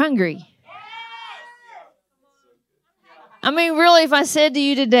if you're hungry. I mean, really, if I said to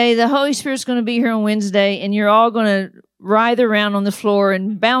you today, the Holy Spirit's going to be here on Wednesday, and you're all going to writhe around on the floor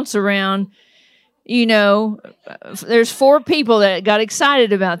and bounce around, you know, there's 4 people that got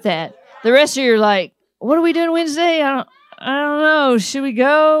excited about that. The rest of you are like, what are we doing Wednesday? I don't know. Should we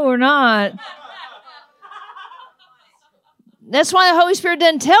go or not? That's why the Holy Spirit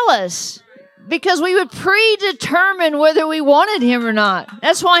doesn't tell us, because we would predetermine whether we wanted him or not.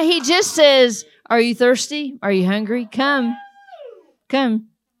 That's why he just says, are you thirsty? Are you hungry? Come.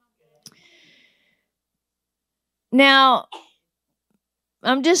 Now,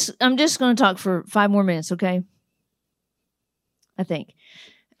 I'm just going to talk for 5 more minutes, okay? I think.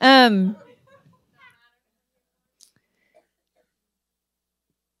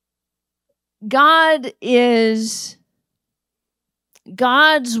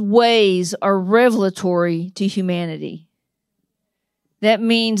 God's ways are revelatory to humanity. That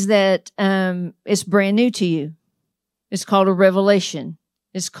means that it's brand new to you. It's called a revelation.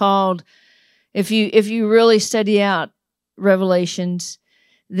 It's called, if you really study out Revelations,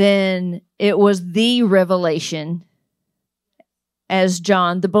 then it was the revelation, as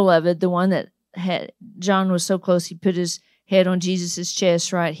John, the beloved, the one that John was so close, he put his head on Jesus'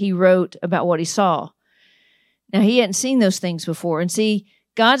 chest, right? He wrote about what he saw. Now, he hadn't seen those things before. And see,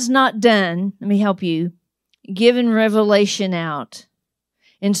 God's not done, let me help you, giving revelation out.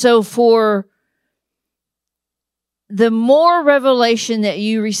 And so for the more revelation that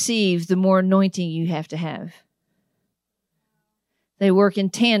you receive, the more anointing you have to have. They work in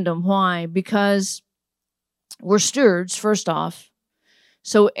tandem. Why? Because we're stewards, first off.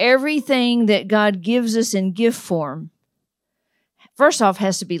 So everything that God gives us in gift form, first off,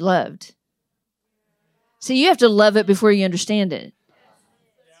 has to be loved. See, you have to love it before you understand it.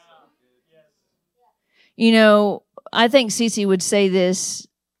 You know, I think Cece would say this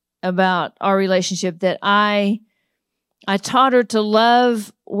about our relationship, that I taught her to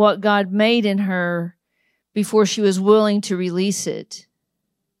love what God made in her before she was willing to release it.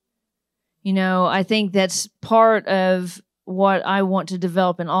 You know, I think that's part of what I want to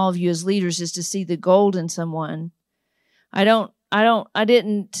develop in all of you as leaders, is to see the gold in someone. It's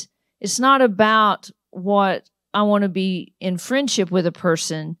not about what I want to be in friendship with a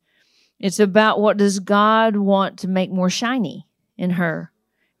person. It's about what does God want to make more shiny in her.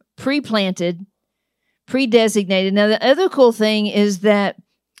 Pre-planted, pre-designated. Now, the other cool thing is that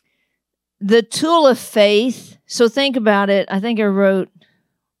the tool of faith, so think about it. I think I wrote,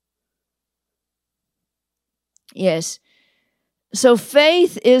 yes. So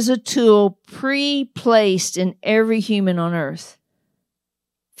faith is a tool pre-placed in every human on earth.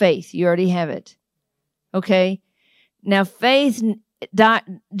 Faith, you already have it. Okay? Now, faith,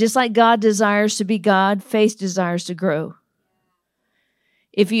 just like God desires to be God, faith desires to grow.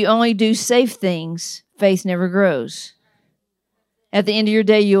 If you only do safe things, faith never grows. At the end of your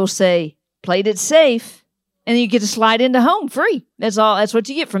day, you'll say, played it safe, and then you get to slide into home free. That's all. That's what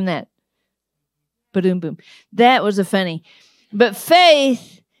you get from that. Ba-doom, boom. That was a funny. But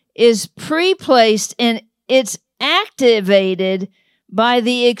faith is pre-placed, and it's activated by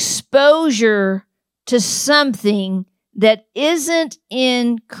the exposure to something that isn't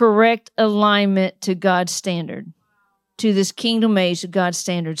in correct alignment to God's standard, to this kingdom age, to God's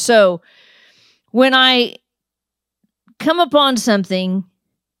standard. So when I come upon something,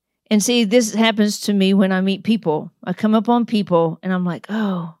 and see, this happens to me when I meet people. I come upon people, and I'm like,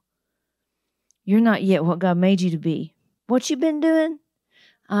 oh, you're not yet what God made you to be. What you been doing?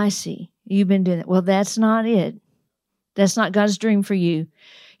 I see. You've been doing it. Well, that's not it. That's not God's dream for you.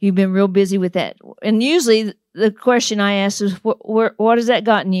 You've been real busy with that. And usually the question I ask is, what has that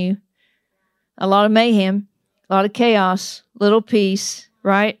gotten you? A lot of mayhem, a lot of chaos, little peace,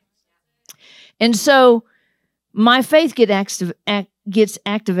 right? And so my faith gets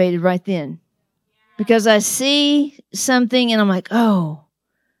activated right then, because I see something and I'm like, oh,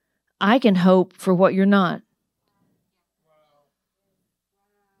 I can hope for what you're not.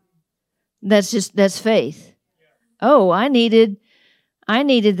 That's faith. Oh, I needed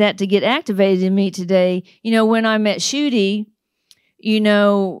that to get activated in me today. You know, when I met Shudi, you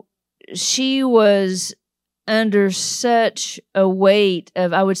know, she was under such a weight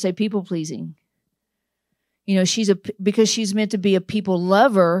of, I would say, people pleasing. You know, because she's meant to be a people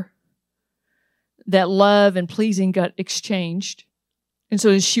lover, that love and pleasing got exchanged. And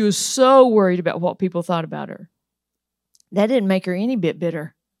so she was so worried about what people thought about her. That didn't make her any bit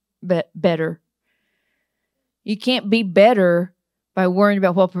better. You can't be better by worrying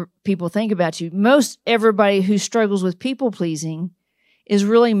about what people think about you. Most everybody who struggles with people pleasing is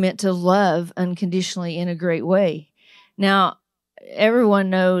really meant to love unconditionally in a great way. Now, everyone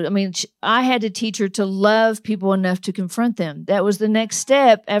knows. I mean, I had to teach her to love people enough to confront them. That was the next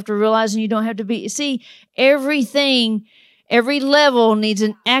step after realizing you don't have to be. See, everything, every level needs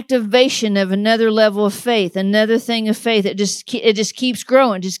an activation of another level of faith, another thing of faith. It just keeps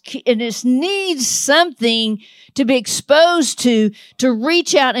growing. It just needs something to be exposed to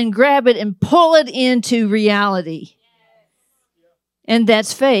reach out and grab it and pull it into reality. And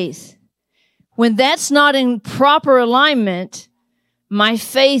that's faith. When that's not in proper alignment, my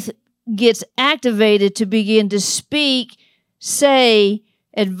faith gets activated to begin to speak, say,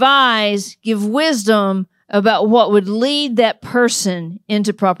 advise, give wisdom about what would lead that person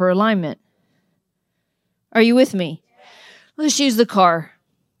into proper alignment. Are you with me? Let's use the car.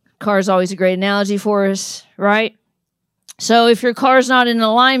 Car is always a great analogy for us, right? So if your car's not in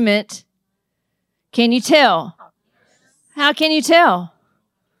alignment, can you tell? How can you tell?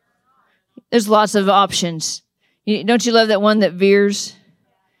 There's lots of options. Don't you love that one that veers?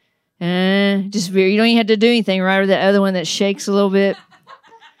 Just veer. You don't even have to do anything, right? Or that other one that shakes a little bit.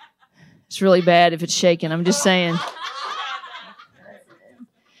 It's really bad if it's shaking. I'm just saying.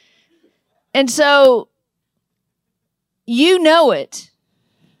 And so you know it,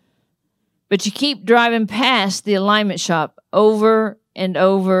 but you keep driving past the alignment shop over and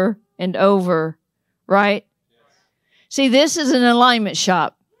over and over, right? See, this is an alignment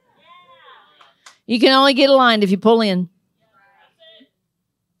shop. You can only get aligned if you pull in.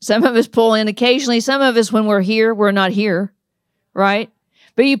 Some of us pull in occasionally. Some of us, when we're here, we're not here, right?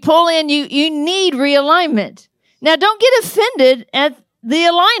 But you pull in, you need realignment. Now, don't get offended at the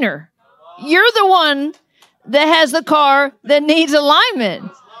aligner. You're the one that has the car that needs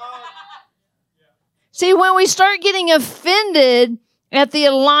alignment. See, when we start getting offended at the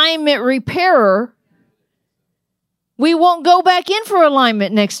alignment repairer, we won't go back in for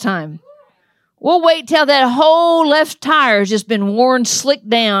alignment next time. We'll wait till that whole left tire has just been worn slick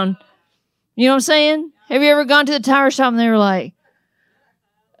down. You know what I'm saying? Have you ever gone to the tire shop and they were like,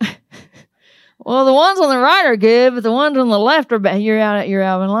 well, the ones on the right are good, but the ones on the left are bad. You're out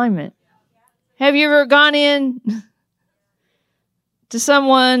of alignment. Have you ever gone in to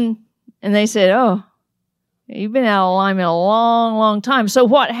someone and they said, oh, you've been out of alignment a long, long time. So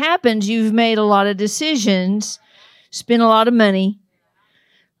what happens? You've made a lot of decisions, spent a lot of money,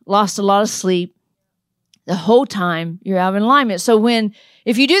 lost a lot of sleep. The whole time you're out of alignment. So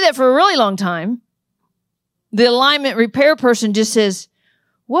if you do that for a really long time, the alignment repair person just says,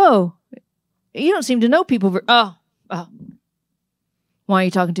 whoa, you don't seem to know people. Oh, why are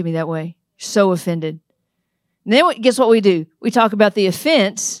you talking to me that way? So offended. And then guess what we do? We talk about the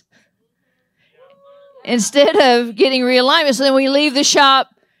offense instead of getting realignment. So then we leave the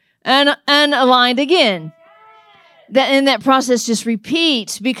shop unaligned again. That process just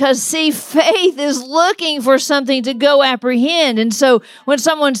repeats because, see, faith is looking for something to go apprehend. And so when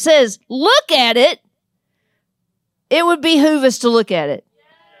someone says, look at it, it would behoove us to look at it.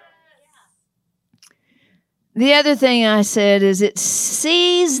 The other thing I said is it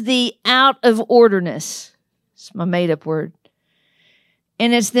sees the out of orderness. It's my made-up word.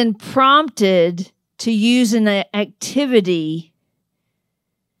 And it's then prompted to use an activity.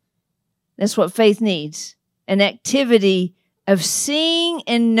 That's what faith needs. An activity of seeing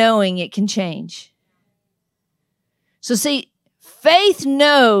and knowing it can change. So see, faith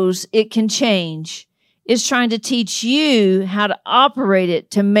knows it can change. It's trying to teach you how to operate it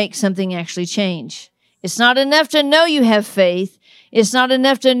to make something actually change. It's not enough to know you have faith. It's not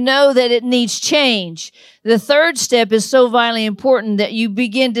enough to know that it needs change. The third step is so vitally important that you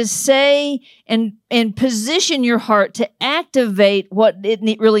begin to say and position your heart to activate what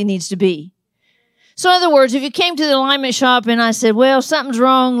it really needs to be. So in other words, if you came to the alignment shop and I said, well, something's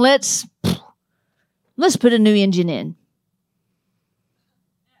wrong, let's put a new engine in.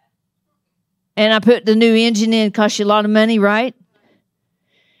 And I put the new engine in, it costs you a lot of money, right?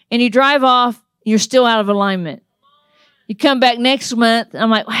 And you drive off, you're still out of alignment. You come back next month, I'm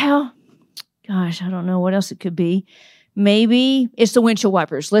like, well, gosh, I don't know what else it could be. Maybe it's the windshield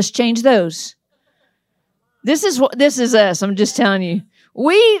wipers. Let's change those. This is us. I'm just telling you.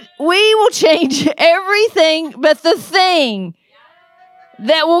 We will change everything but the thing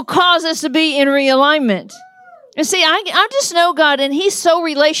that will cause us to be in realignment. And see, I just know God, and He's so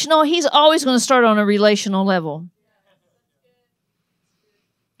relational, He's always going to start on a relational level.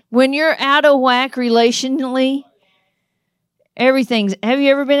 When you're out of whack relationally, have you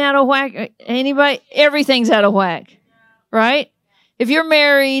ever been out of whack? Anybody? Everything's out of whack, right? If you're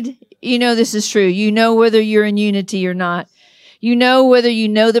married, you know this is true. You know whether you're in unity or not. You know whether you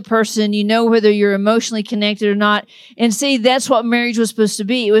know the person. You know whether you're emotionally connected or not. And see, that's what marriage was supposed to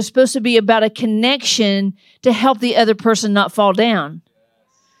be. It was supposed to be about a connection to help the other person not fall down.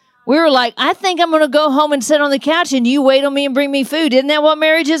 We were like, I think I'm going to go home and sit on the couch and you wait on me and bring me food. Isn't that what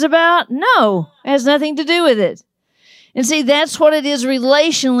marriage is about? No, it has nothing to do with it. And see, that's what it is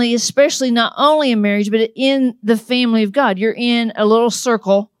relationally, especially not only in marriage, but in the family of God. You're in a little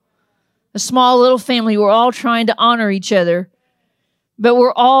circle, a small little family. We're all trying to honor each other, but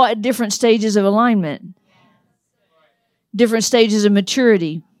we're all at different stages of alignment, different stages of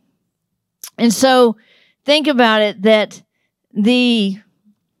maturity. And so think about it that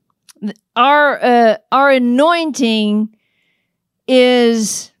our anointing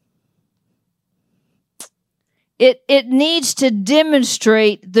is, it needs to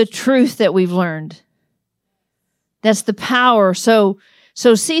demonstrate the truth that we've learned. That's the power. So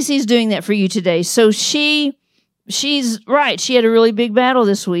Cece's doing that for you today. So she's right. She had a really big battle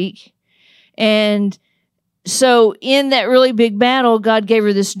this week. And so in that really big battle, God gave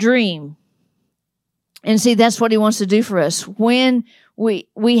her this dream. And see, that's what he wants to do for us. When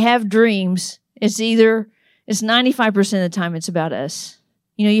we have dreams, it's 95% of the time it's about us.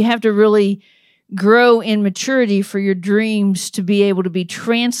 You know, you have to really grow in maturity for your dreams to be able to be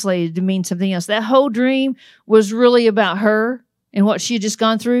translated to mean something else. That whole dream was really about her and what she had just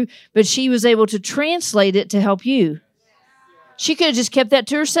gone through, but she was able to translate it to help you. She could have just kept that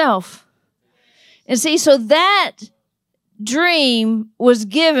to herself. And see, so that dream was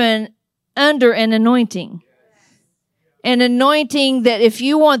given under an anointing. An anointing that if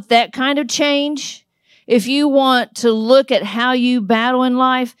you want that kind of change, if you want to look at how you battle in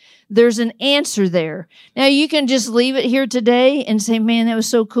life, there's an answer there. Now, you can just leave it here today and say, man, that was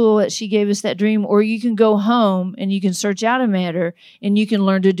so cool that she gave us that dream. Or you can go home and you can search out a matter and you can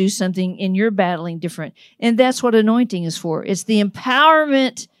learn to do something in your battling different. And that's what anointing is for. It's the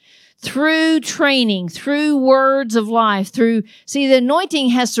empowerment through training, through words of life, the anointing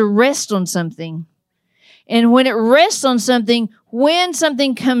has to rest on something. And when it rests on something, when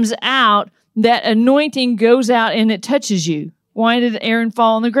something comes out, that anointing goes out and it touches you. Why did Aaron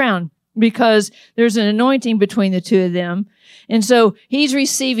fall on the ground? Because there's an anointing between the two of them. And so he's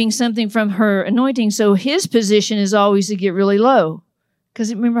receiving something from her anointing. So his position is always to get really low.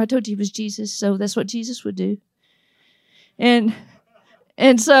 Because remember, I told you he was Jesus. So that's what Jesus would do. And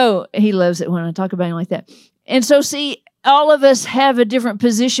so he loves it when I talk about him like that. And so see, all of us have a different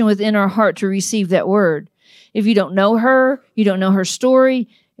position within our heart to receive that word. If you don't know her, you don't know her story,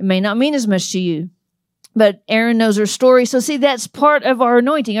 it may not mean as much to you. But Aaron knows her story. So see, that's part of our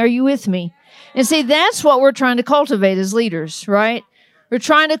anointing. Are you with me? And see, that's what we're trying to cultivate as leaders, right? We're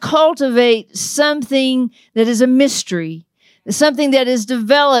trying to cultivate something that is a mystery, something that is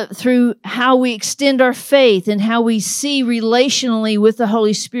developed through how we extend our faith and how we see relationally with the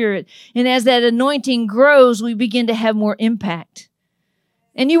Holy Spirit. And as that anointing grows, we begin to have more impact.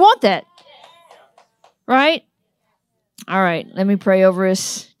 And you want that, right? All right, let me pray over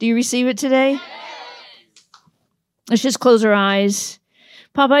us. Do you receive it today? Let's just close our eyes.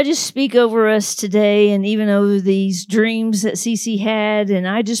 Papa, I just speak over us today and even over these dreams that Cece had. And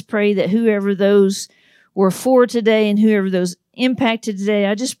I just pray that whoever those were for today and whoever those impacted today,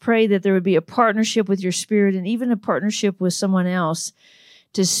 I just pray that there would be a partnership with your spirit and even a partnership with someone else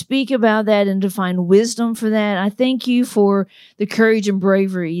to speak about that and to find wisdom for that. I thank you for the courage and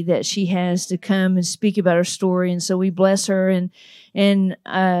bravery that she has to come and speak about her story. And so we bless her. And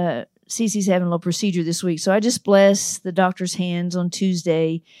Cece's having a little procedure this week. So I just bless the doctor's hands on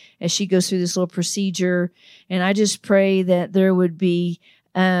Tuesday as she goes through this little procedure. And I just pray that there would be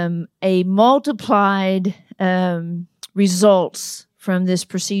a multiplied results from this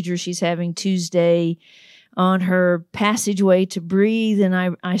procedure she's having Tuesday on her passageway to breathe.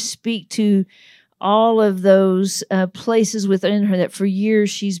 And I speak to all of those places within her that for years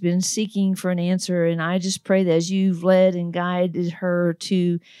she's been seeking for an answer. And I just pray that as you've led and guided her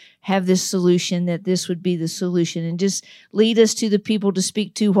to have this solution, that this would be the solution, and just lead us to the people to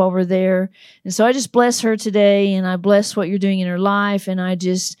speak to while we're there. And so I just bless her today, and I bless what you're doing in her life, and I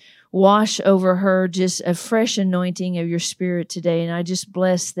just wash over her just a fresh anointing of your spirit today. And I just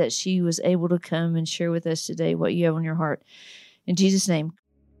bless that she was able to come and share with us today what you have on your heart. In Jesus' name.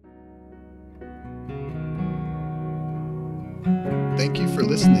 Thank you for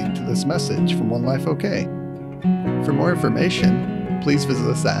listening to this message from One Life OK. For more information, please visit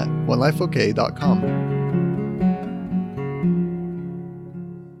us at onelifeok.com.